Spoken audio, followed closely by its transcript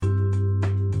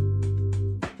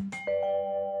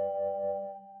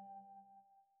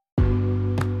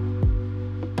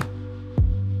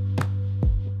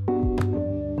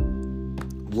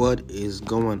What is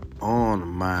going on,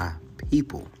 my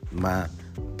people? My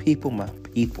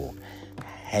people.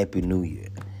 Happy New Year.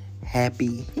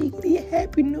 Happy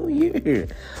New Year.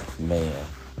 Man,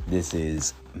 this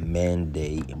is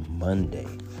Monday.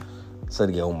 Say it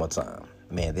again one more time.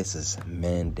 Man, this is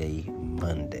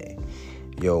Monday.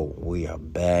 Yo, we are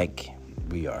back.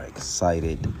 We are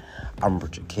excited. I'm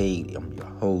Richard Cade. I'm your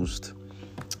host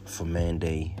for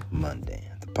Monday,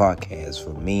 the podcast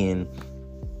for men,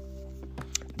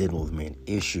 dealing with men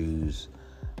issues,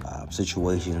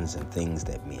 situations and things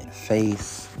that men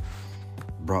face,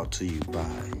 brought to you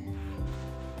by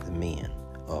the men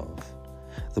of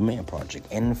the Man Project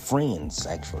and friends,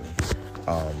 actually.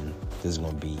 This is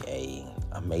going to be a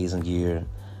amazing year.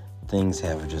 We've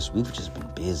just been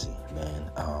busy,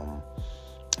 man.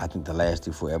 I think the last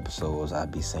 3-4 episodes,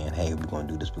 I'd be saying, hey, we're going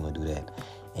to do this, we're going to do that.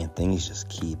 And things just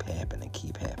keep happening.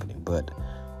 But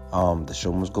the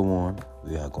show must go on.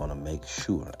 We are going to make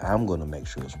sure, I'm going to make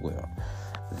sure as well,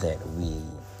 that we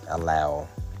allow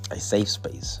a safe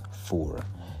space for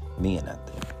men out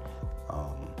there.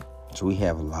 So we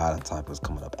have a lot of topics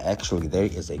coming up. Actually, there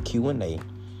is a Q&A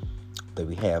that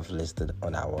we have listed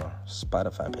on our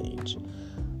Spotify page.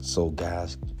 So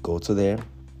guys, go to there,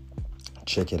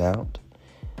 check it out,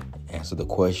 answer the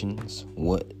questions.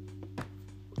 What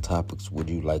topics would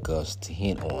you like us to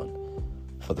hit on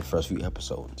for the first few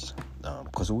episodes?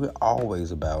 Because we're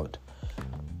always about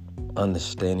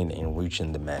understanding and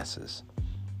reaching the masses.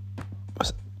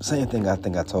 Same thing I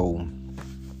think I told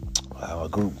our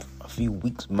group a few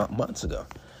months ago.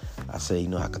 I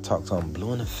said, I could talk to them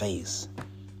blue in the face.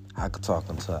 I could talk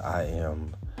until I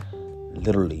am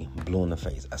literally blue in the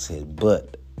face. I said,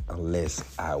 but unless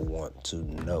I want to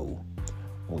know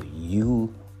what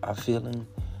you are feeling,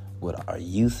 what are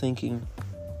you thinking,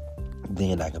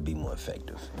 then I can be more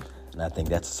effective. And I think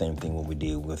that's the same thing when we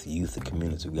deal with youth and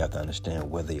community. We have to understand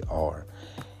where they are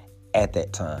at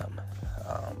that time.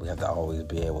 We have to always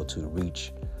be able to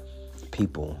reach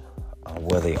people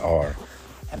where they are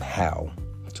and how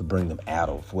to bring them out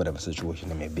of whatever situation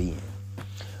they may be in.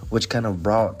 Which kind of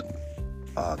brought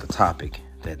the topic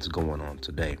that's going on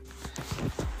today.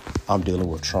 I'm dealing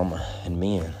with trauma in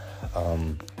men.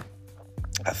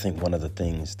 I think one of the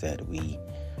things that we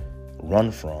run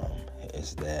from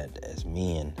is that as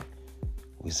men,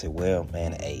 we say, well,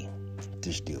 man, hey,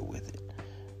 just deal with it.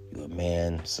 You're a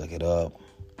man, suck it up.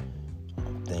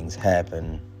 Things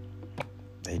happen.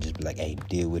 They just be like, hey,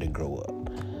 deal with it, grow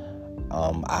up.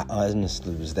 I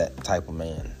honestly was that type of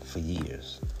man for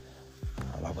years.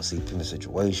 I would see different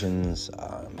situations,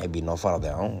 maybe no fault of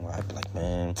their own. I'd be like,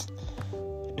 man,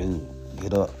 dude,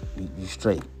 get up, you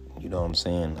straight. You know what I'm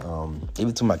saying?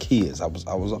 Even to my kids, I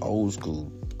was an old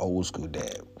school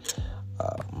dad.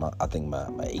 I think my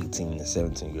 18 and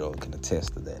 17 year old can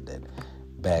attest to that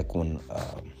back when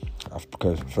I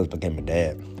first became a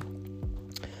dad,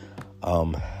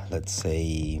 let's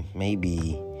say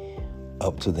maybe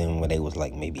up to them when they was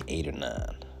like maybe 8 or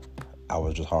 9, I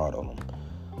was just hard on them.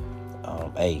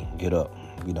 Hey, get up,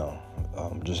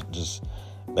 just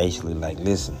basically like,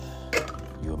 listen,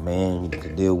 you're a man, you need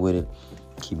to deal with it,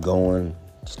 keep going,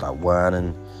 stop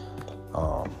whining,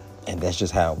 and that's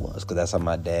just how it was, because that's how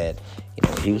my dad,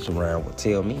 he was around, would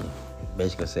tell me,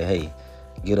 basically say, hey,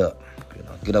 get up,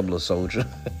 little soldier,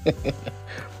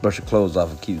 brush your clothes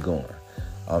off and keep going.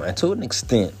 And to an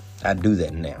extent, I do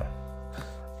that now,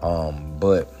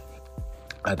 but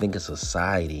I think it's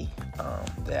society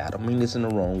that, I don't mean this in the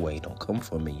wrong way, don't come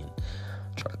for me and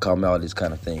try to call me all these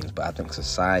kind of things, but I think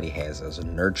society has us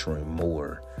nurturing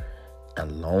more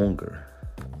and longer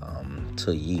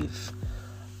to youth.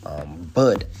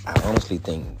 But I honestly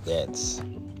think that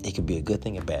it could be a good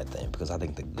thing and bad thing, because I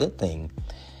think the good thing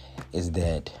is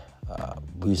that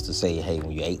we used to say, hey,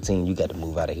 when you're 18, you got to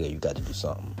move out of here, you got to do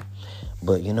something.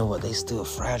 But you know what? They still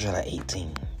fragile at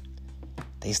 18.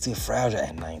 They still fragile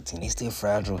at 19. They still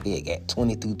fragile at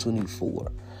 20 through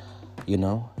 24,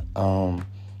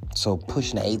 So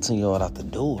pushing an 18-year-old out the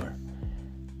door,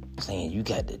 saying you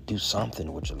got to do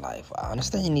something with your life. I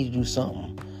understand you need to do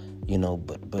something,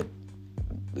 but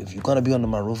if you're going to be under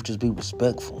my roof, just be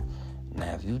respectful.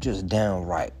 Now, if you just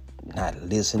downright not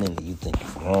listening and you think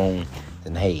you're grown,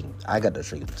 then hey, I got to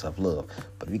show you some tough love.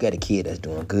 But if you got a kid that's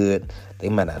doing good, they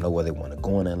might not know where they want to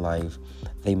go in their life.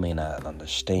 They may not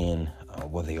understand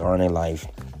where they are in their life,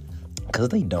 because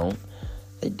they don't.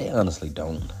 They honestly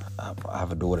don't. I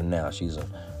have a daughter now. She's a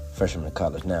freshman in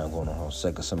college now, going on her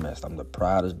second semester. I'm the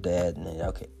proudest dad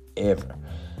ever.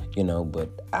 But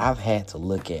I've had to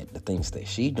look at the things that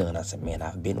she's done. I said, man,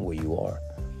 I've been where you are.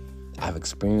 I've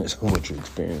experienced what you're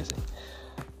experiencing.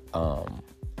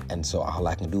 And so all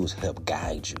I can do is help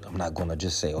guide you. I'm not going to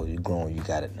just say, oh, you're grown, you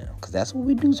got it now. Because that's what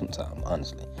we do sometimes,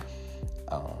 honestly.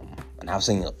 And I've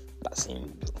seen a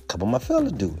couple of my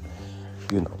fellas do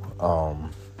it,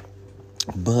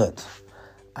 But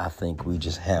I think we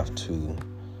just have to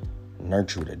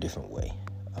nurture it a different way.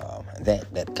 And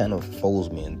that kind of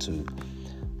folds me into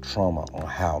trauma on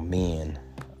how men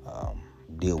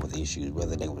deal with issues,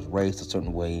 whether they was raised a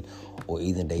certain way or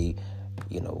either they,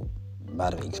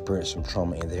 might have experienced some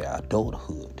trauma in their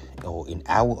adulthood or in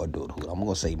our adulthood. I'm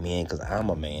going to say men because I'm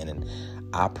a man, and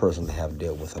I personally have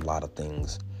dealt with a lot of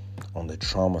things on the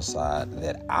trauma side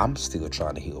that I'm still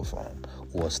trying to heal from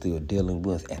or still dealing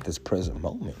with at this present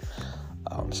moment.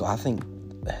 So I think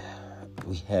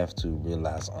we have to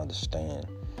realize, understand,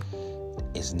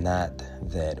 it's not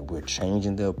that we're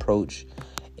changing the approach,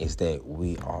 it's that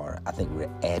we're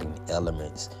adding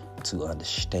elements to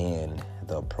understand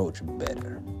the approach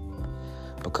better.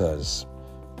 Because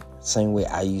same way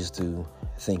I used to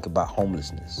think about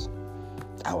homelessness,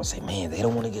 I would say, man, they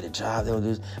don't want to get a job, they don't do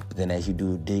this. But then as you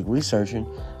do dig researching,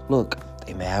 look,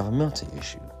 they may have a mental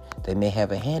issue. They may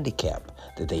have a handicap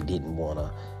that they didn't want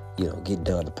to, get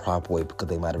done the proper way because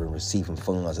they might have been receiving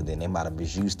funds, and then they might have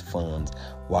misused the funds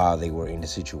while they were in the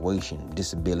situation,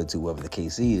 disability, whatever the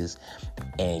case is,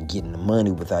 and getting the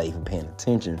money without even paying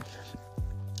attention.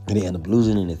 And they end up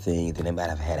losing anything. Then they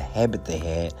might have had a habit they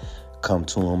had come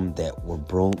to them that were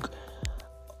broke,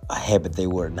 a habit they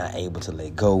were not able to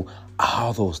let go.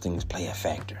 All those things play a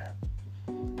factor.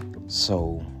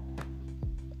 So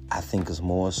I think it's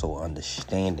more so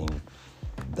understanding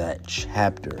that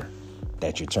chapter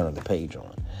that you turn the page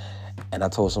on. And I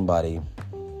told somebody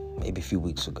maybe a few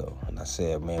weeks ago, and I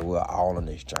said, man, we're all on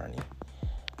this journey.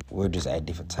 We're just at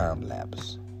different time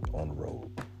lapses on the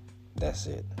road. That's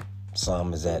it.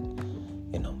 Some is at,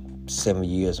 7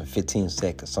 years and 15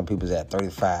 seconds. Some people's at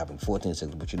 35 and 14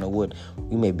 seconds. But you know what?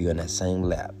 We may be on that same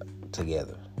lap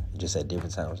together, just at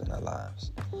different times in our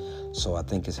lives. So I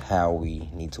think it's how we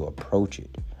need to approach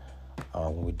it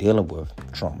when we're dealing with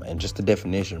trauma. And just the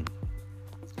definition,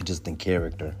 just in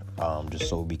character, just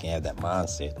so we can have that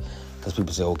mindset. Because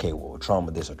people say, okay, well,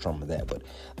 trauma this or trauma that. But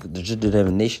the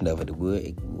definition of it,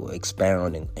 we'll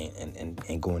expound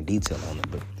and go in detail on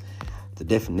it. But the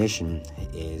definition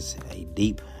is a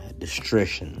deep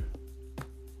distressing.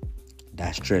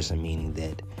 Distressing meaning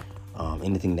that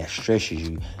anything that stresses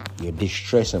you, you're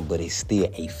distressing, but it's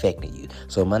still affecting you.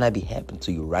 So it might not be happening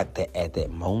to you right there at that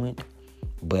moment,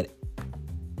 but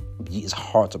it's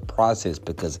hard to process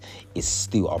because it's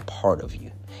still a part of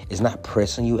you. It's not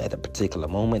pressing you at a particular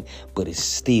moment, but it's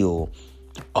still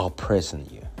oppressing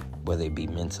you, whether it be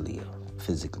mentally, or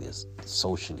physically, or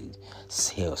socially,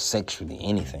 sexually,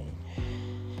 anything,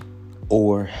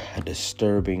 or a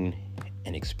disturbing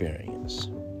an experience.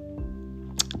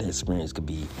 The experience could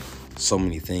be so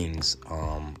many things.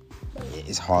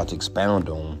 It's hard to expound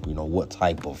on, what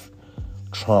type of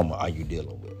trauma are you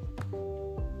dealing with?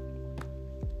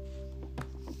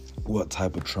 What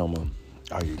type of trauma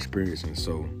are you experiencing?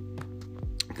 So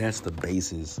that's the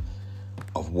basis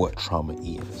of what trauma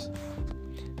is.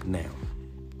 Now,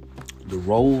 the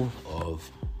role of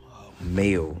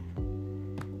male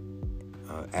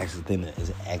accidemia is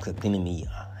accidemia.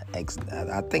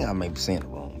 I think I may be saying it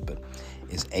wrong, but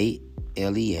it's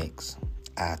ALEXITHYMIA.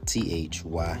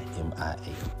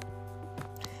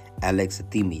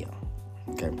 Alexithymia.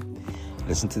 Okay,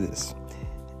 listen to this.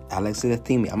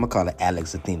 Alexithymia. I'm gonna call it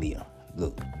alexithymia.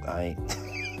 Look, I ain't.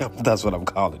 That's what I'm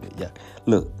calling it. Yeah.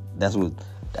 Look, that's what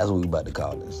we about to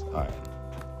call this. All right.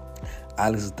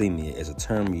 Alexithymia is a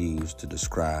term used to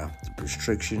describe the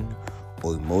restriction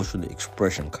or emotional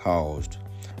expression caused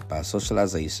by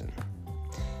socialization.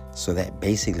 So that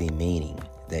basically meaning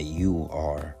that you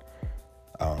are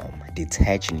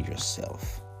detaching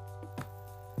yourself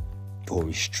or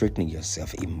restricting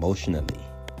yourself emotionally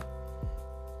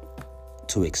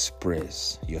to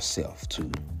express yourself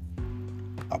to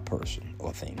a person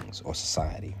or things or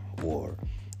society or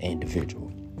an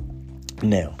individual.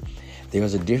 Now,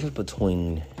 there's a difference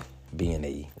between being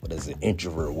an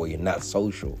introvert where you're not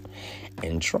social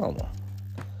and trauma.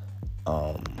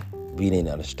 We need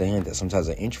to understand that sometimes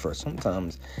an introvert,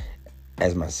 sometimes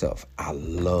as myself, I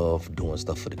love doing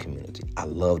stuff for the community. I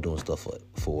love doing stuff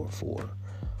for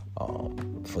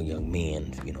young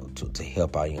men, to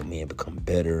help our young men become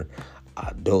better.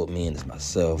 Adult men as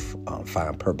myself,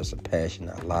 find purpose and passion in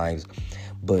our lives.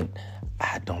 But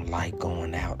I don't like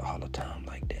going out all the time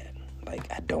like that.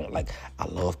 I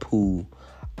love pool.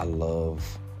 I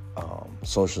love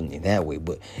social in that way.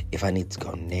 But if I need to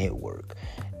go network,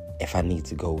 if I need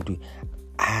to go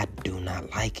I do not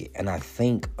like it. And I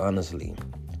think, honestly,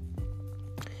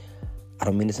 I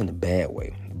don't mean this in a bad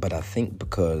way, but I think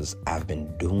because I've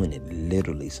been doing it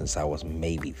literally since I was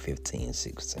maybe 15,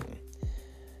 16.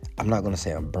 I'm not going to say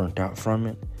I'm burnt out from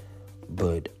it,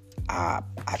 but I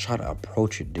try to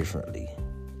approach it differently,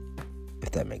 if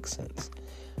that makes sense.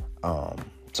 So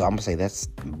I'm going to say that's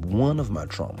one of my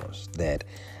traumas, that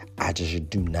I just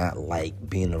do not like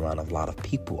being around a lot of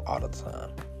people all the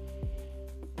time.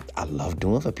 I love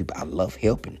doing for people. I love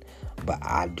helping. But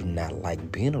I do not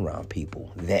like being around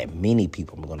people, that many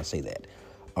people. I'm going to say that.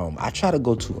 I try to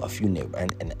go to a few neighbors,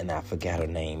 and I forgot her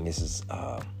name. Mrs.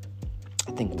 I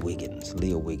think Wiggins,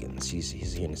 Leah Wiggins. She's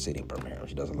here in the city of Birmingham.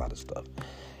 She does a lot of stuff.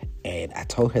 And I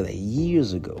told her that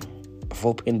years ago,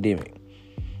 before pandemic,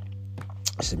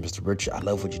 I said, Mr. Richard, I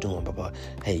love what you're doing, but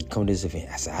hey, come to this event.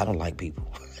 I said, I don't like people.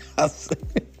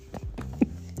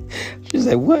 She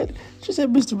said, what? She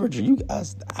said, Mr. Richard,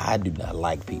 I do not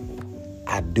like people.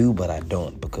 I do, but I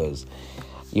don't, because,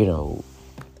 and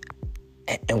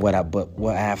what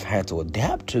I've had to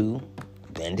adapt to,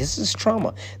 and this is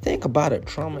trauma. Think about it.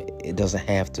 Trauma, it doesn't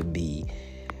have to be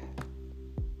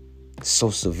so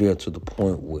severe to the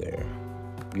point where,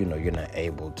 you're not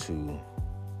able to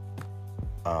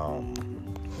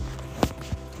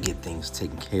get things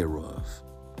taken care of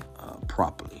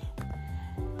properly.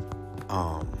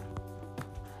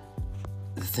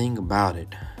 The thing about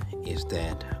it is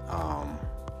that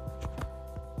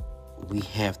we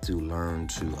have to learn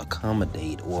to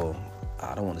accommodate. Well,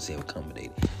 I don't want to say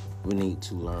accommodate. We need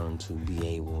to learn to be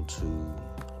able to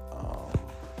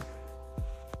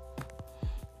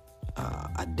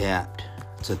adapt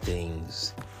to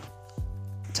things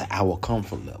to our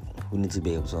comfort level. We need to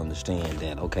be able to understand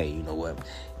that, okay, you know what?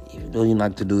 If you know you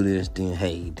like to do this, then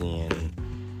hey,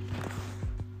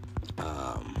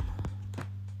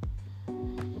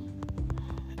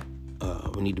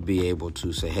 we need to be able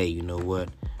to say, hey, you know what?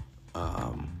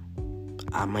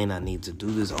 I might not need to do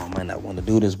this, or I might not want to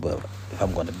do this, but if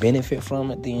I'm going to benefit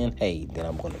from it, then hey, then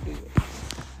I'm going to do it.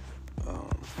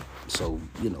 So,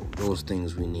 those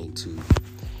things we need to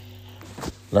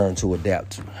learn to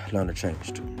adapt to, learn to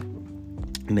change to.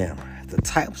 Now, the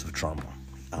types of trauma.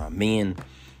 Men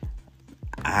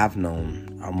I've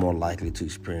known are more likely to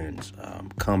experience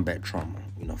combat trauma,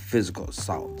 physical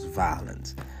assaults,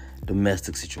 violence,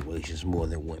 domestic situations more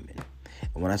than women.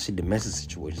 And when I say domestic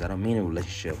situations, I don't mean in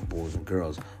relationship with boys and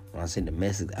girls. When I say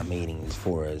domestic, I mean as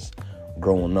far as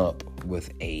growing up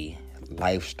with a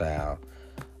lifestyle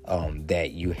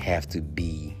that you have to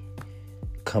be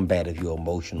combative your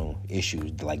emotional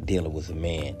issues, like dealing with a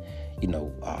man,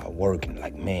 working,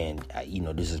 like, man,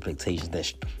 this expectations,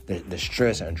 the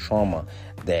stress and trauma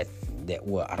that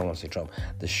well, I don't want to say trauma,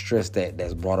 the stress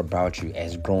that's brought about you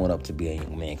as growing up to be a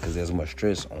young man, because there's much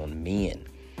stress on men,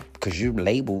 because you're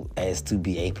labeled as to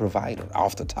be a provider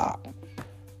off the top.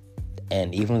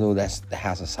 And even though that's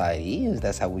how society is,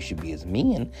 that's how we should be as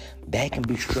men, that can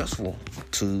be stressful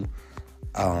to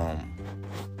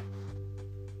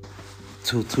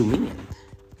men.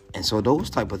 And so those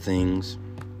type of things,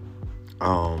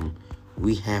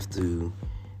 we have to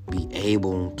be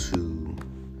able to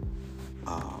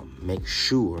make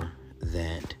sure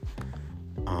that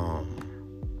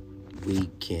we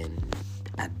can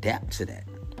adapt to that.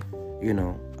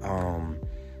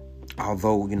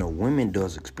 Although, women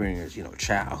does experience,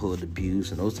 childhood abuse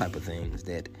and those type of things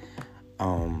that,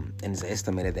 and it's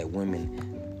estimated that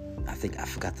women, I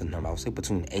forgot the number, I would say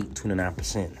between 8 to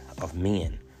 9% of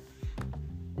men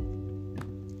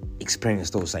experience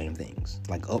those same things.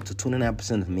 Like up to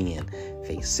 29% of men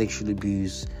face sexual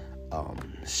abuse,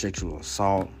 sexual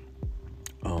assault,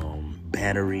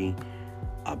 battery,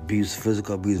 abuse,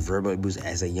 physical abuse, verbal abuse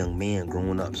as a young man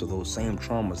growing up. So those same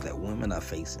traumas that women are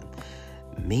facing,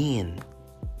 men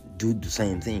do the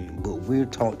same thing, but we're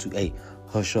taught to, hey,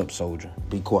 hush up, soldier,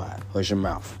 be quiet, hush your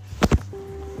mouth.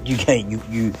 You can't,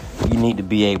 you need to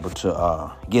be able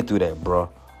to get through that, bro.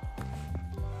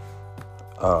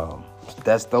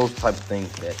 That's those type of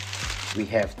things that we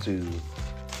have to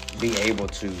be able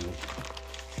to,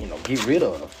 get rid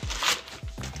of,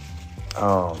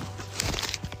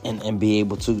 and be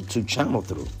able to channel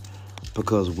through,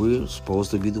 because we're supposed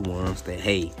to be the ones that,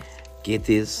 hey, get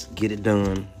this, get it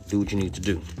done, do what you need to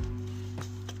do.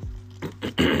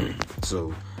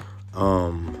 So,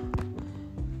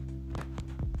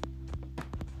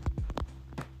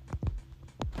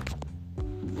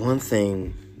 one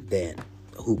thing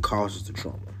who causes the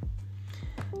trauma.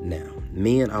 Now,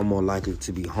 men are more likely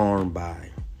to be harmed by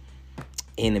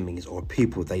enemies or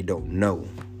people they don't know,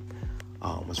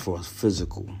 as far as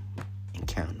physical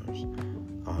encounters,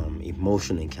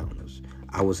 emotional encounters.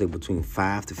 I would say between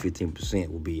 5 to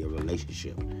 15% will be a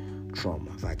relationship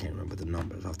trauma, if I can't remember the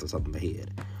numbers off the top of my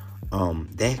head.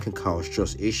 that can cause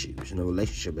trust issues in a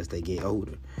relationship as they get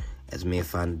older, as men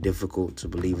find it difficult to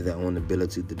believe their own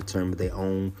ability to determine their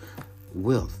own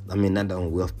wealth. I mean, not their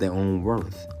own wealth, their own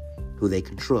worth, who they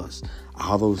can trust.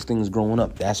 All those things growing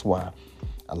up. That's why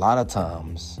a lot of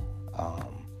times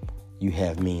you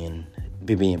have men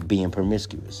being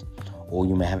promiscuous, or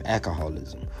you may have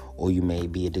alcoholism, or you may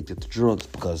be addicted to drugs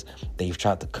because they've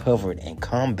tried to cover it and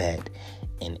combat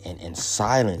and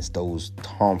silence those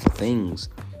harmful things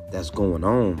that's going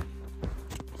on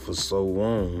for so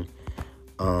long.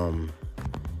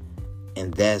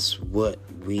 And that's what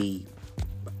we,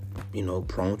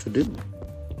 prone to do.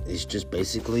 It's just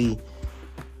basically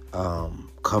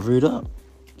cover it up,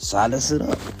 silence it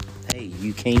up. Hey,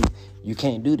 you can't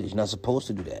do this. You're not supposed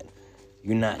to do that.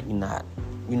 You're not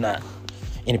in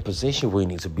a position where you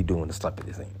need to be doing this type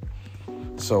of thing.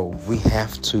 So we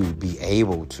have to be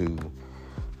able to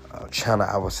channel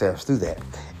ourselves through that.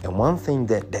 And one thing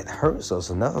that hurts us,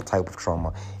 another type of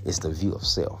trauma, is the view of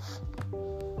self.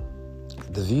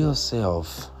 The view of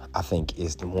self, I think,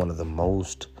 is one of the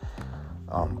most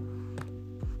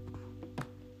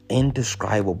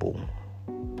indescribable.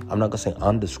 I'm not going to say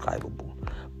undescribable,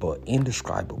 but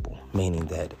indescribable, meaning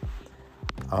that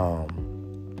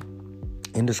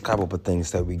indescribable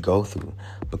things that we go through,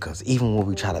 because even when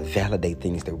we try to validate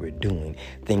things that we're doing,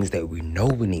 things that we know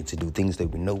we need to do, things that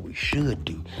we know we should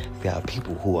do, there are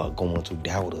people who are going to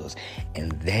doubt us,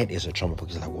 and that is a trauma,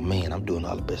 because it's like, well, man, I'm doing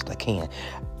all the best I can.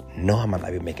 No, I might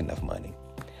not be making enough money.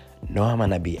 No, I might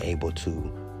not be able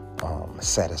to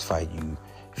satisfy you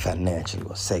financially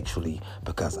or sexually,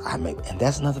 because and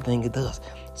that's another thing it does.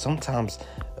 Sometimes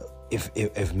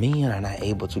if men are not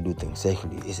able to do things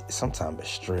sexually, sometimes it's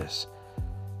stress.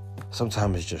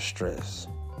 Sometimes it's just stress.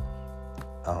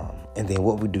 And then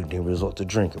what we do then resort to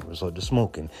drinking, resort to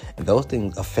smoking. And those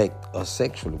things affect us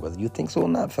sexually. Whether you think so or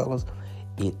not, fellas,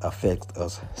 it affects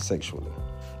us sexually.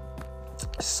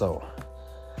 So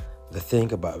the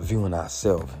thing about viewing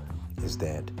ourselves is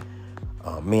that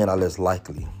men are less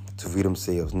likely to view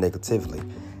themselves negatively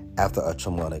after a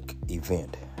traumatic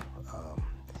event.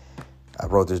 I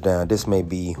wrote this down. This may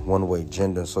be one way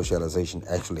gender socialization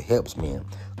actually helps men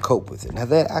cope with it. Now,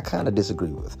 that I kind of disagree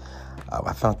with.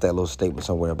 I found that little statement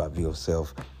somewhere about view of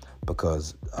self,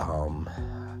 because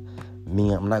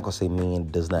men, I'm not going to say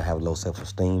men does not have low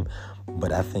self-esteem,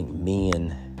 but I think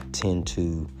men tend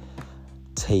to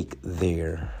take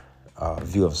their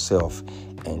view of self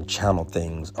and channel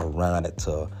things around it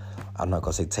to, I'm not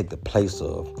going to say take the place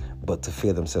of, but to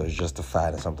feel themselves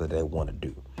justified in something they want to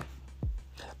do.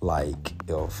 Like,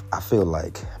 if I feel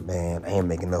like, man, I ain't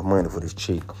making enough money for this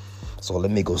chick, so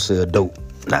let me go sell dope.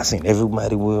 Not saying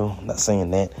everybody will, not saying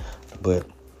that, but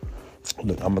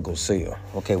look, I'm gonna go sell.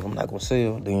 Okay, well, I'm not gonna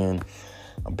sell, then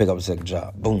I'll pick up a second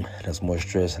job. Boom, that's more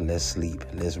stress, less sleep,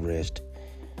 less rest,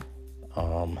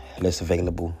 less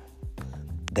available.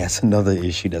 That's another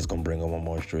issue that's gonna bring on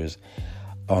more stress.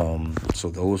 So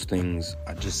those things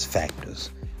are just factors.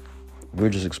 We're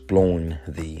just exploring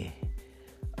the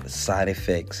side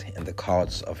effects and the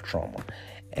causes of trauma,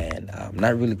 and I'm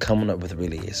not really coming up with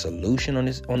really a solution on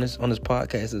this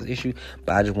podcast, this issue,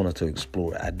 but I just wanted to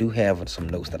explore it. I do have some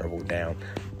notes that I wrote down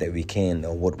that we can,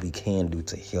 or what we can do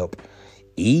to help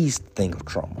ease things of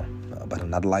trauma. But I'm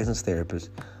not a licensed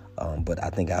therapist, but I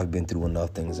think I've been through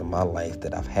enough things in my life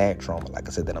that I've had trauma, like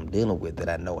I said, that I'm dealing with, that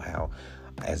I know how,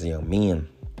 as young men.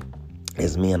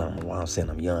 As men, I'm saying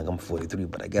I'm young, I'm 43,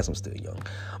 but I guess I'm still young.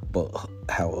 But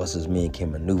how us as men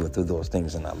can maneuver through those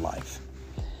things in our life.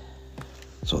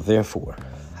 So therefore,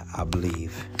 I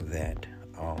believe that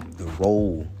the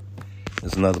role,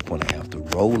 is another point I have, the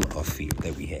role of fear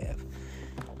that we have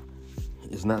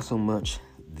is not so much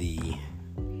the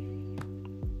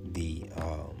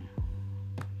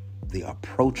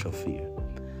approach of fear,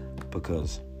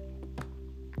 because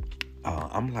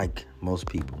I'm like most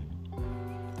people.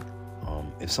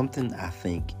 If something I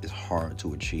think is hard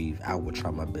to achieve, I will try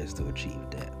my best to achieve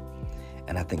that.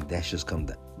 And I think that's just come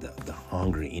the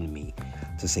hunger in me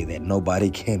to say that I'm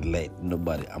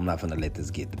not going to let this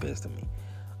get the best of me.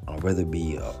 Whether it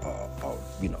be,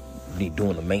 me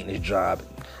doing a maintenance job,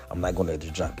 I'm not going to let this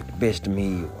job get the best of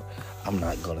me, or I'm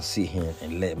not going to sit here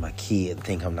and let my kid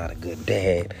think I'm not a good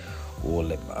dad, or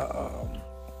let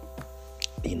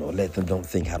let them don't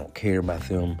think I don't care about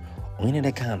them, or any of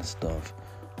that kind of stuff.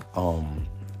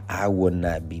 I would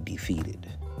not be defeated.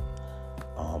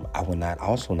 I would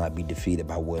not be defeated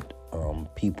by what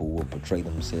people will portray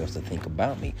themselves to think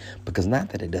about me. Because not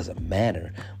that it doesn't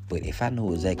matter, but if I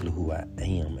know exactly who I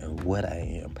am and what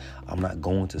I am, I'm not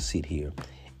going to sit here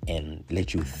and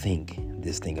let you think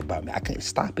this thing about me. I can't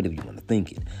stop it if you want to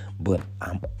think it, but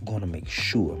I'm going to make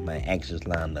sure my actions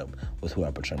line up with who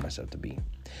I portray myself to be.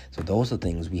 So those are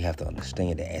things we have to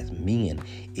understand, that as men,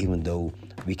 even though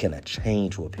we cannot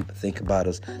change what people think about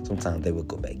us, sometimes they will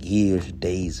go back years,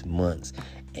 days, months,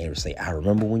 and say, I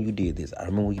remember when you did this. I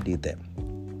remember when you did that.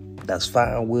 That's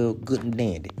fine, well, good and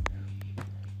dandy.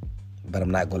 But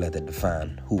I'm not going to let that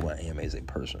define who I am as a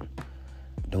person.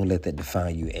 Don't let that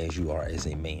define you as you are as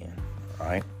a man. All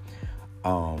right?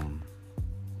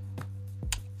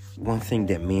 One thing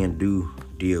that men do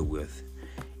deal with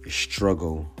is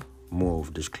struggle more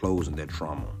with disclosing their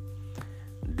trauma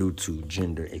due to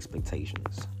gender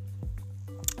expectations.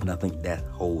 And I think that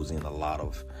holds in a lot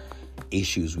of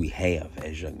issues we have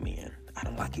as young men. I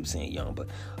don't know why I keep saying young, but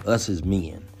us as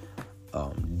men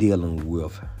dealing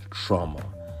with trauma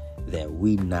that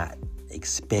we not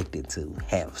expected to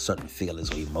have certain feelings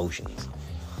or emotions.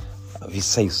 If you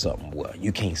say something, well,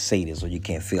 you can't say this or you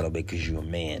can't feel it because you're a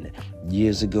man.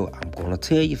 Years ago, I'm going to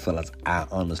tell you fellas, I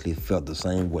honestly felt the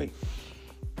same way.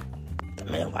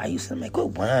 Man, why you saying, man, quit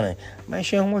whining. Man,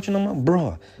 shit, I'm watching on my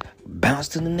bra. Bounce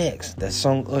to the next. That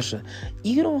song Usher.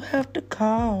 You don't have to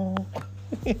call.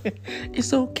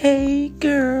 It's okay,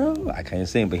 girl. I can't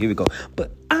sing, but here we go.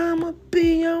 But I'ma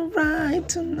be alright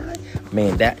tonight.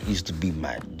 Man, that used to be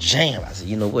my jam. I said,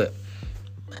 you know what?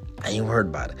 I ain't worried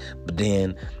about it. But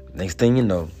then, next thing you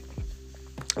know,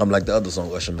 I'm like the other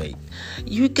song Usher made.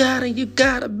 You got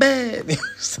it bad.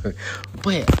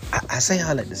 But I say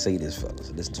I like to say this,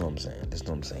 fellas. Listen to what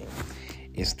I'm saying.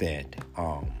 It's that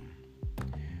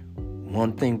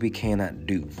one thing we cannot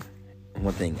do,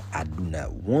 one thing I do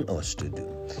not want us to do,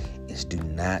 is do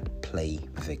not play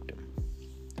victim.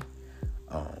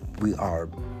 We are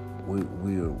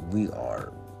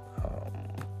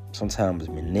sometimes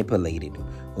manipulated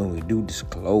when we do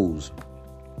disclose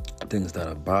things that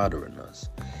are bothering us.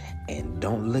 And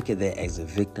don't look at that as a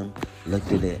victim.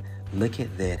 Look at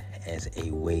that as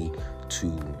a way to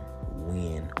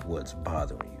win what's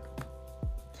bothering you.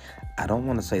 I don't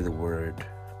want to say the word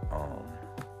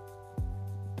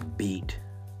beat,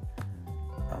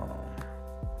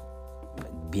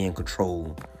 be in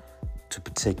control to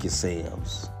protect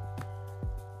yourselves,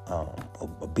 or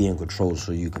be in control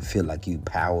so you can feel like you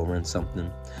powering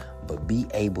something, but be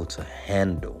able to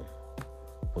handle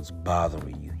what's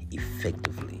bothering you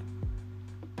effectively,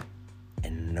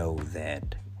 and know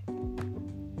that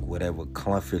whatever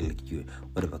conflict you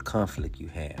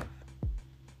have,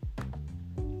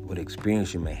 what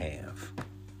experience you may have,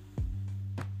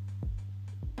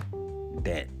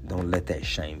 that don't let that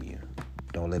shame you.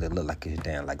 Don't let it look like it's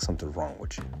down, like something's wrong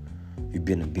with you. You've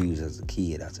been abused as a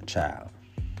kid, as a child.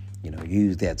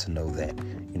 Use that to know that,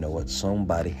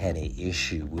 somebody had an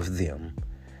issue with them,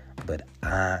 but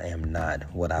I am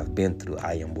not what I've been through.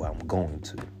 I am where I'm going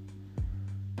to.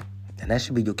 And that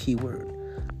should be your key word.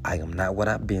 I am not what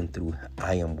I've been through.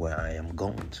 I am where I am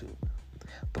going to.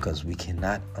 Because we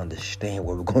cannot understand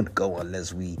where we're going to go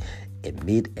unless we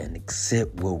admit and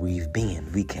accept where we've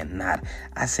been. We cannot.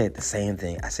 I said the same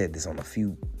thing. I said this on a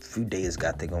few days ago,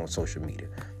 I think, on social media.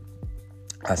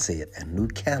 I said a new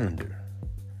calendar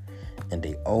and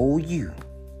the old you.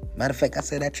 Matter of fact, I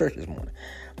said at church this morning.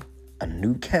 A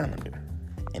new calendar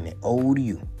and the old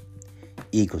you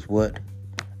equals what?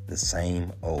 The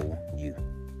same old you.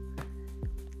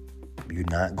 You're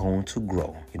not going to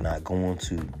grow. You're not going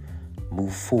to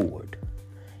move forward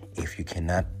if you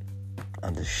cannot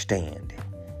understand.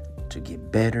 To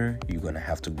get better, you're going to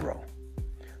have to grow.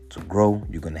 To grow,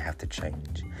 you're going to have to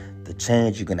change. To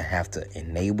change, you're going to have to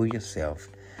enable yourself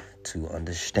to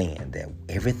understand that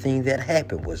everything that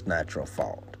happened was not your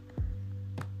fault.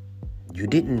 You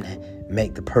didn't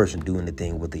make the person do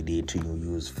anything what they did to you.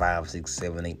 You was 5, 6,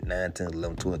 7, 8, 9, 10,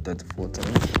 11, 12, 13, 14.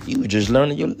 You were just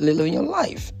living your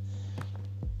life.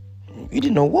 You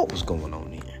didn't know what was going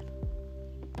on there.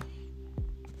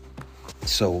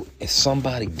 So if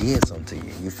somebody did something to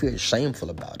you, you feel shameful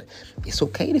about it, it's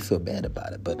okay to feel bad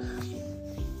about it. But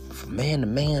from man to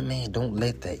man, don't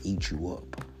let that eat you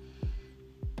up.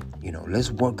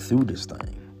 Let's work through this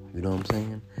thing. You know what I'm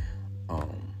saying?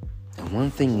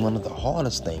 And one of the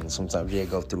hardest things sometimes you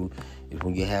go through is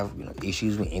when you have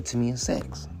issues with intimacy and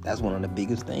sex. That's one of the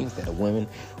biggest things that a woman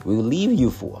will leave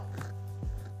you for.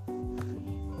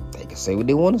 They can say what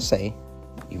they want to say.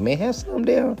 You may have some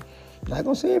there. I'm not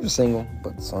gonna say every single,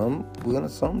 but some will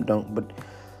and some don't. But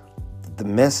the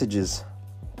messages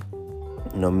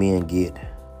men get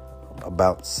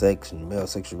about sex and male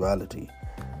sexuality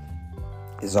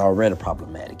is already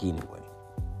problematic anyway.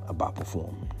 About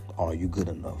performing. Are you good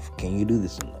enough? Can you do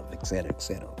this enough? Et cetera, et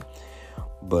cetera.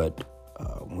 But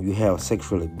when you have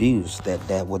sexual abuse,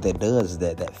 that what that does is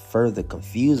that further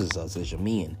confuses us as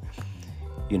men.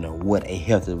 What a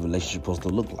healthy relationship is supposed to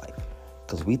look like,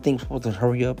 because we think we're supposed to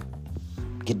hurry up,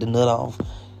 get the nut off,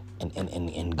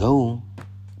 and go,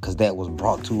 because that was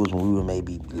brought to us when we were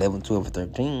maybe 11, 12, or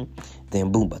 13.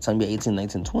 Then boom, by the time you're 18,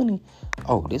 19, 20,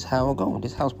 oh, this how it's going.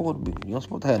 This how it's supposed to be. You're not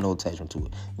supposed to have no attachment to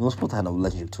it. You're not supposed to have no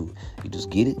relationship to it. You just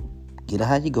get it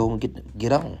how you go, and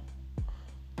get on.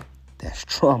 That's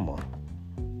trauma.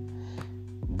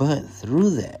 But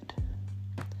through that,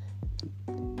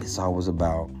 it's always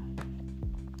about,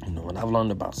 when I've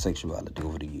learned about sexuality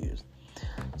over the years,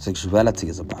 sexuality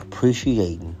is about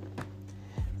appreciating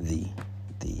the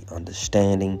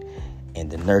understanding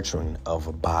and the nurturing of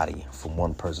a body from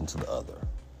one person to the other.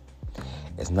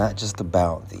 It's not just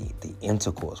about the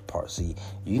intercourse part. See,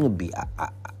 you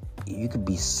could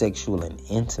be sexual and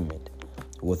intimate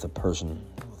with a person,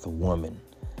 with a woman,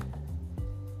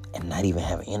 and not even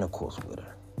have intercourse with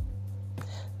her.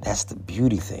 That's the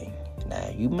beauty thing. Now,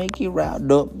 you make it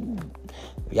riled up.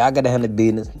 Y'all gotta handle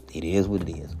business. It is what it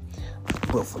is.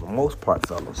 But for the most part,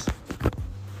 fellas,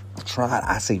 try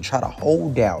to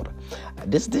hold out.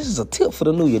 This is a tip for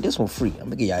the new year. This one free. I'm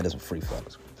gonna give y'all this one free,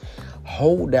 fellas.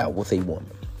 Hold out with a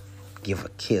woman. Give her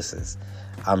kisses.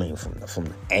 I mean, from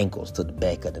the ankles to the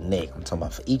back of the neck. I'm talking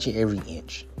about for each and every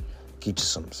inch. Get you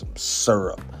some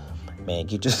syrup. Man,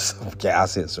 get you some, I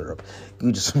said syrup. Get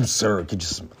you some syrup. Get you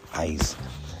some ice.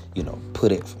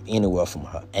 Put it from anywhere from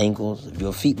her ankles. If you're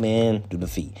a feet man, do the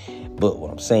feet. But what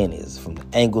I'm saying is, from the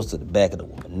ankles to the back of the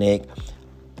woman's neck,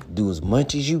 do as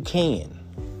much as you can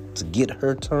to get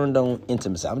her turned on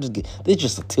intimacy. This is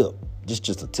just a tip.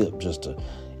 Just a tip, just to,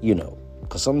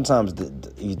 because sometimes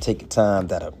if you take your time,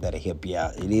 that'll help you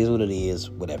out. It is what it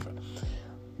is, whatever.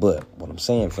 But what I'm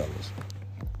saying, fellas,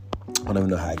 I don't even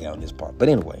know how I got on this part. But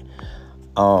anyway,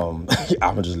 I'm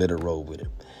gonna just let it roll with it.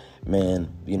 Man,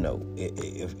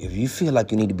 if you feel like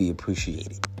you need to be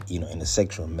appreciated, in a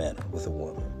sexual manner with a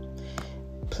woman,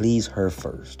 please her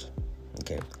first.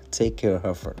 Okay? Take care of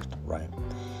her first, right?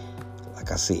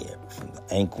 Like I said, from the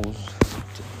ankles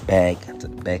to the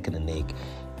back of the neck,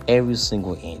 every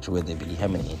single inch, whether it be how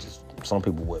many inches. Some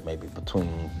people would maybe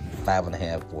between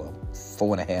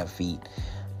 4.5 feet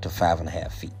to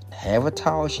 5.5 feet. However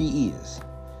tall she is,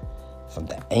 from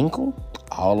the ankle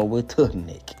all the way to the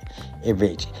neck, every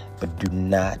inch. But do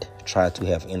not try to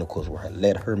have intercourse with her.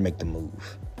 Let her make the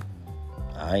move.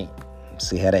 All right?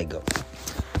 See how that goes.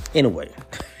 Anyway,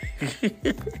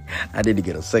 I didn't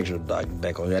get a sexual doctor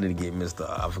back on here. I didn't get Mr.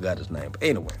 I forgot his name. But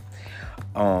anyway,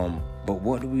 but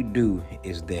what we do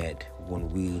is that when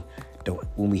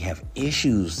we have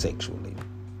issues sexually,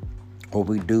 what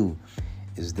we do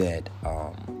is that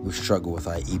we struggle with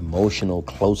our emotional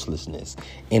closeness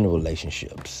in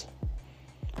relationships,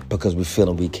 because we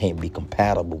feel we can't be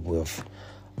compatible with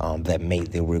that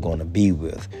mate that we're going to be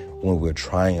with when we're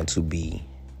trying to be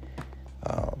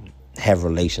have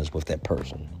relations with that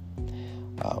person.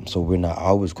 So we're not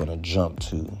always going to jump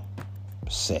to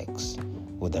sex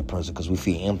with that person because we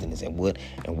feel emptiness. And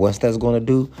what's that's going to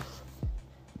do?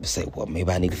 Say, well,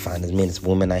 maybe I need to find as many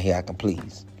women out here I can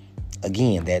please.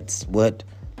 Again, that's what?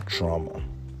 Trauma.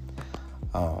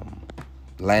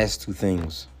 Last two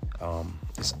things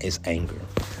is anger.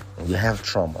 When you have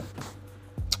trauma,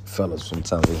 fellas,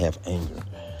 sometimes we have anger.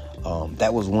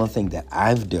 That was one thing that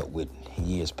I've dealt with in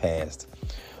years past,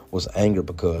 was anger,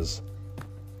 because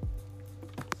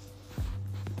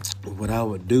what I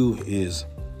would do is,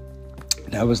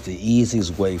 that was the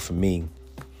easiest way for me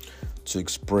to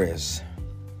express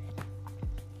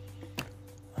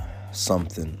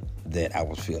something that I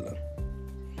was feeling.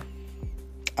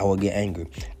 I would get angry.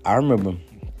 I remember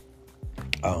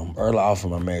early off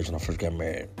in my marriage, when I first got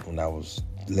married, when I was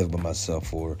living by myself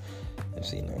for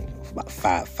about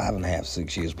 5.5,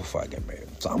 6 years before I got married.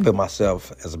 So I've been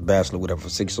myself as a bachelor, whatever, for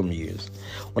 6-some years.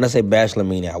 When I say bachelor,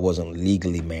 meaning I wasn't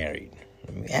legally married.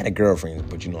 I mean, I had a girlfriend,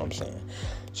 but you know what I'm saying.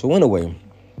 So anyway,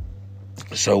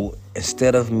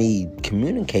 instead of me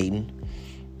communicating,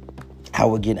 I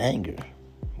would get angry.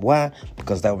 Why?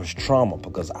 Because that was trauma.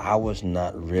 Because I was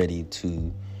not ready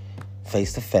to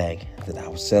face the fact that I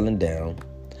was settling down.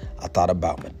 I thought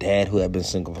about my dad, who had been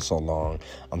single for so long.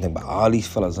 I'm thinking about all these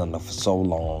fellas I know for so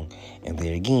long. And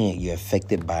there again, you're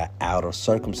affected by outer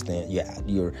circumstance.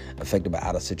 You're affected by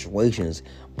outer situations,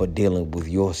 but dealing with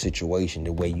your situation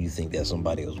the way you think that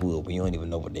somebody else will, but you don't even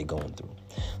know what they're going through.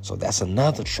 So that's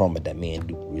another trauma that men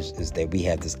do, is that we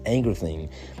have this anger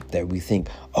thing that we think,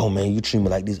 oh man, you treat me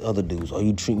like these other dudes, or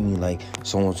you treat me like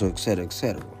so-and-so, et cetera, et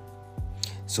cetera.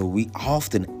 So we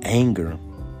often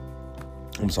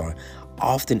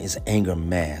is anger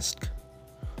masked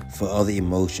for other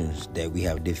emotions that we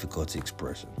have difficulty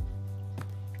expressing.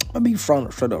 I'll be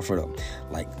straight up.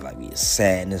 Like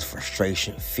sadness,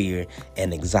 frustration, fear,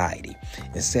 and anxiety.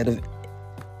 Instead of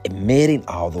admitting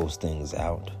all those things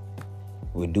out,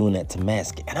 we're doing that to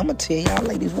mask it. And I'm going to tell y'all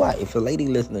ladies why. If a lady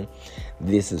listening,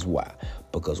 this is why.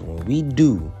 Because when we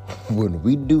do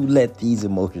let these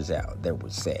emotions out, that we're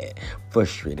sad,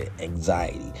 frustrated,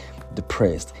 anxiety,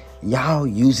 depressed, y'all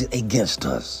use it against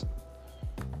us.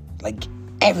 Like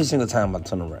every single time I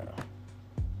turn around.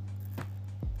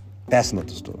 That's not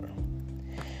the story.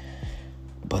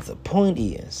 But the point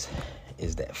is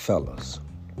that fellas,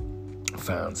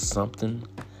 find something,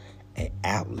 an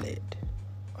outlet,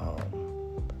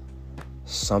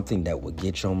 something that will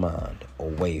get your mind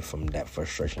away from that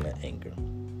frustration and anger.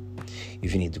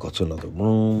 If you need to go to another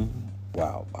room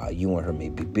while you and her may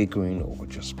be bickering, or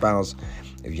with your spouse,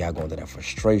 if y'all going through that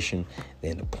frustration,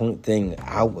 then the point thing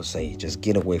I would say, just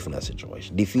get away from that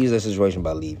situation. Defuse that situation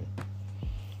by leaving.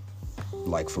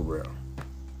 Like, for real.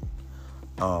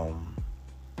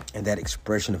 And that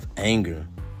expression of anger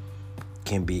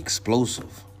can be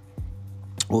explosive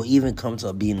or even come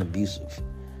to being abusive.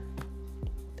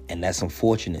 And that's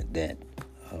unfortunate that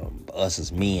us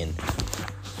as men,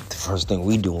 the first thing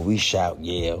we do when we shout,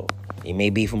 yell, it may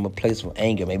be from a place of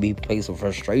anger, maybe a place of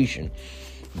frustration,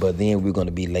 but then we're going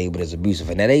to be labeled as abusive.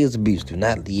 And that is abuse. Do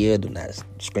not yell, do not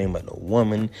scream at no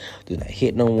woman, do not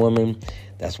hit no woman.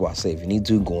 That's why I say, if you need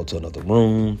to, go into another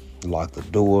room, lock the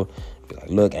door, be like,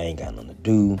 look, I ain't got nothing to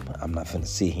do. I'm not finna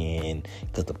sit here, and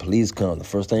because the police come, the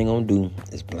first thing I'm gonna do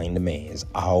is blame the man. It's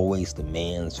always the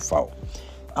man's fault.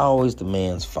 Always the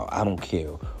man's fault. I don't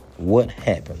care what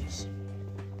happens.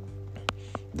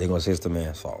 They're gonna say it's the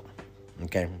man's fault.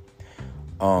 Okay?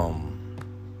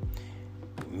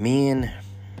 Men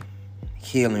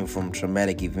healing from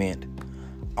traumatic event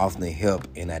often help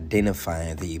in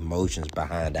identifying the emotions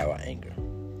behind our anger.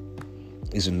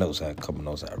 These are a couple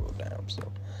notes I wrote down.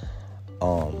 So,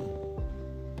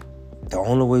 the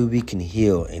only way we can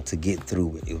heal and to get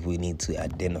through it is we need to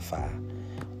identify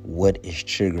what is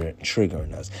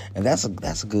triggering us, and that's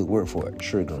a good word for it,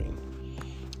 triggering.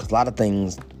 Because a lot of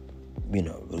things,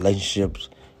 relationships,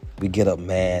 we get up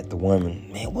mad. The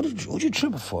woman, man, what you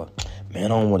tripping for? Man, I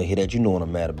don't want to hear that. You know what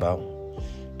I'm mad about.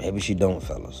 Maybe she don't,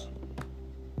 fellas.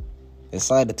 It's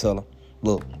time to tell her,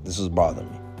 look, this is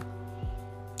bothering me.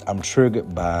 I'm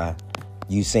triggered by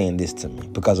you saying this to me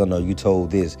because I know you told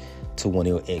this to one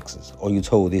of your exes, or you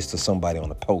told this to somebody on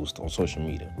a post on social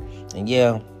media. And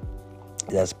yeah,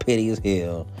 that's petty as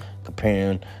hell,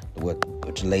 comparing what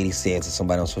your lady said to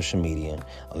somebody on social media,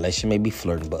 unless you may be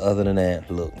flirting. But other than that,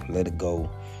 look, let it go.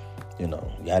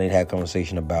 Y'all need to have a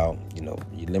conversation about, your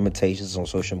limitations on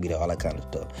social media, all that kind of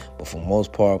stuff. But for the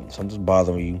most part, if something's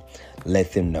bothering you,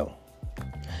 let them know.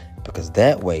 Because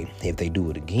that way, if they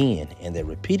do it again, and they're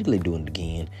repeatedly doing it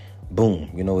again, boom,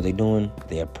 you know what they're doing?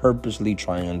 They are purposely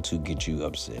trying to get you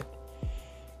upset.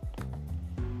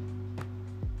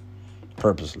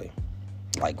 Purposely.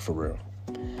 Like, for real.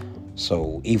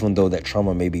 So even though that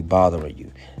trauma may be bothering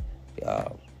you,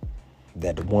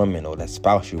 that woman or that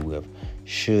spouse you're with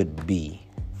should be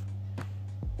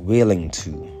willing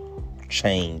to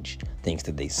change things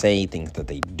that they say, things that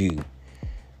they do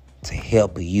to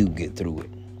help you get through it.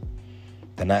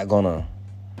 They're not going to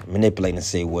manipulate and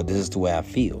say, well, this is the way I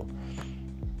feel.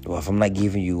 Well, if I'm not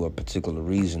giving you a particular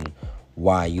reason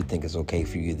why you think it's okay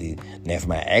for you to... Now, if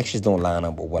my actions don't line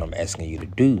up with what I'm asking you to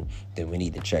do, then we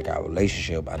need to check our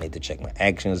relationship. I need to check my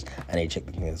actions. I need to check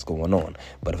the thing that's going on.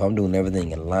 But if I'm doing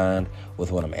everything in line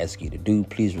with what I'm asking you to do,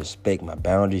 please respect my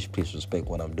boundaries. Please respect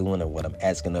what I'm doing and what I'm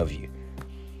asking of you.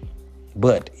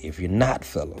 But if you're not,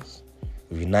 fellas,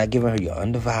 if you're not giving her your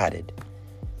undivided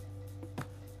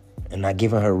and not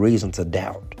giving her reason to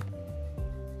doubt,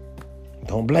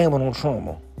 don't blame her on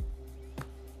trauma.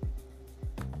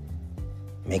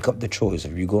 Make up the choice.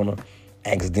 If you're going to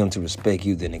ask them to respect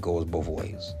you, then it goes both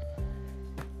ways.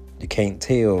 You can't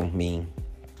tell me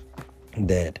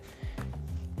that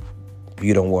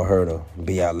you don't want her to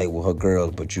be out late with her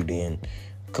girls, but you then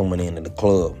coming into the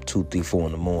club 2, 3, 4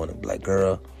 in the morning. Be like,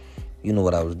 girl, you know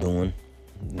what I was doing.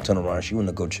 You turn around, she want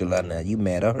to go chill out now. You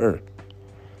mad at her.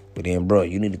 But then, bro,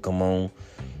 you need to come on,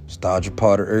 start your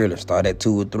party early. Start at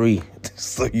 2 or 3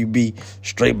 so you be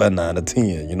straight by 9 or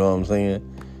 10. You know what I'm saying?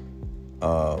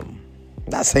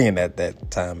 Not saying that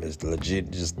time is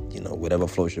legit, just, whatever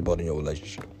floats your boat in your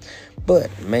relationship. But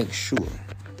make sure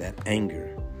that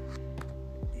anger,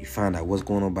 you find out what's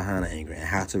going on behind the anger and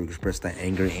how to express that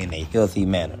anger in a healthy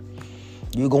manner.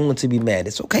 You're going to be mad.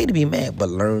 It's okay to be mad, but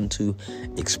learn to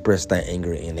express that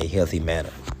anger in a healthy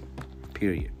manner.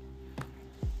 Period.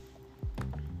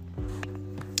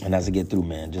 And as I get through,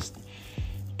 man, just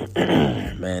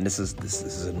man, this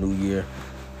is a new year.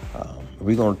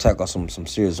 We're gonna tackle some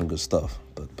serious and good stuff,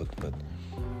 but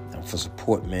for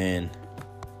support, man,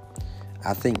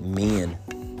 I think men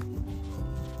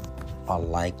are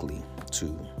more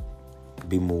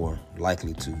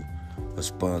likely to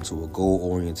respond to a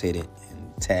goal-oriented and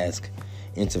task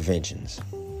interventions.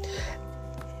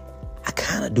 I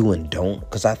kind of do and don't,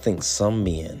 because I think some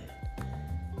men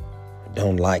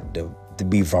don't like to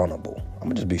be vulnerable. I'm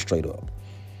gonna just be straight up.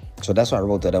 So that's why I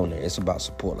wrote that on there. It's about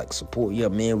support. Like, support, yeah,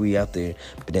 men, we out there.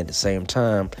 But at the same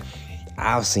time,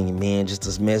 I've seen men just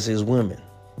as messy as women.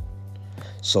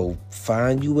 So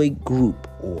find you a group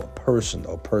or a person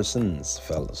or persons,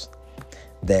 fellas,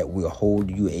 that will hold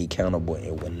you accountable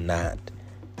and will not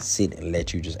sit and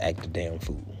let you just act a damn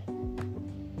fool.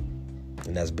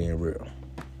 And that's being real.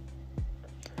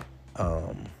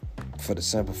 For the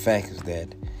simple fact is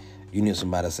that you need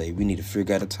somebody to say, we need to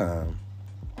figure out a time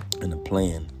and a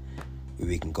plan where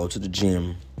we can go to the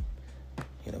gym,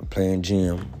 play in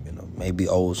gym, maybe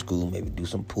old school, maybe do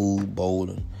some pool,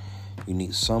 bowling. You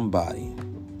need somebody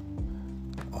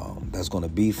that's going to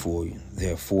be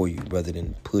there for you, rather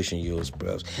than pushing you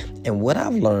express. And what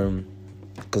I've learned,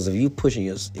 because if you push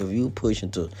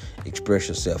to express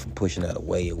yourself and pushing that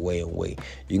away, you're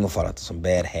gonna fall into some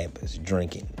bad habits,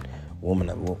 drinking,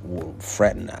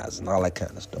 fraternizing, all that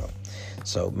kind of stuff.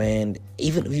 So, man,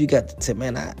 even if you got the tip,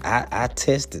 man, I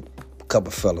tested a couple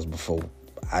of fellas before.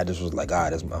 I just was like, all right,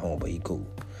 that's my homeboy, he cool.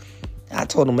 I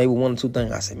told him maybe one or two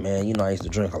things. I said, man, I used to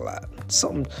drink a lot.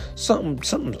 Something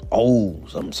old,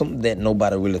 something that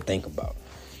nobody really think about.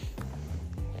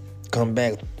 Come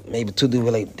back maybe 2 days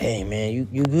like, dang, man,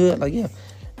 you good? Like, yeah.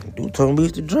 Dude told me we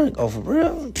used to drink. Oh, for real?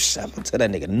 I'm gonna tell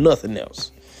that nigga nothing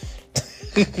else.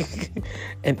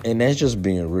 and that's just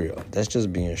being real. That's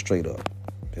just being straight up.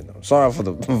 Sorry for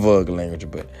the vulgar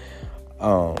language, but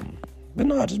no,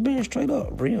 just being straight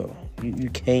up, real. You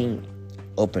can't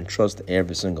up and trust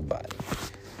every single body.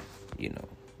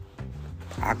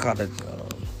 I call it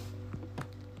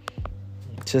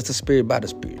just the spirit by the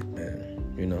spirit, man.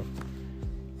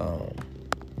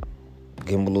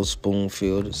 Give them a little spoon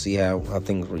feel to see how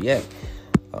things react.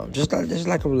 Just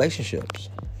like relationships,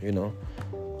 with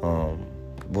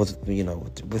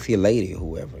your lady or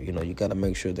whoever. You got to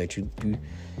make sure that you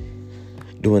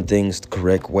doing things the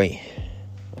correct way.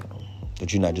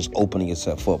 That you're not just opening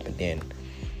yourself up, and then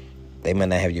they might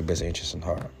not have your best interest in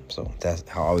heart. So that's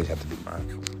how I always have to be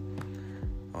mindful.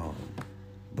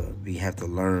 But we have to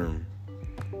learn,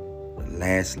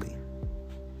 lastly,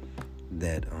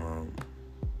 that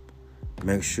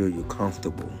make sure you're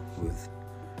comfortable with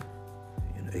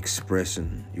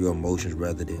expressing your emotions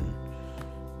rather than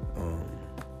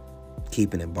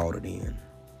keeping it bottled in.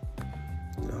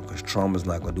 Because trauma's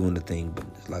not going to do anything, but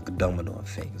it's like a domino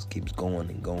effect. It keeps going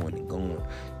and going and going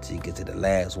till you get to the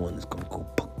last one. It's going to go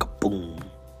boom.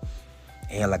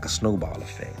 And like a snowball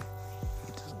effect.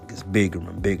 It just gets bigger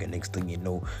and bigger. Next thing you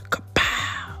know,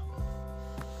 kapow.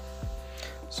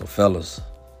 So fellas,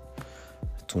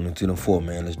 2024,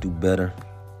 man, let's do better.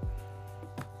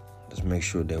 Let's make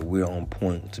sure that we're on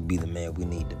point to be the man we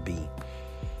need to be.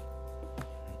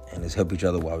 And let's help each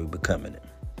other while we're becoming it.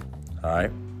 All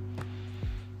right?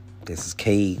 This is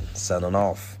Cade signing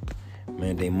off.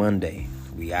 Monday.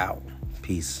 We out.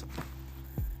 Peace.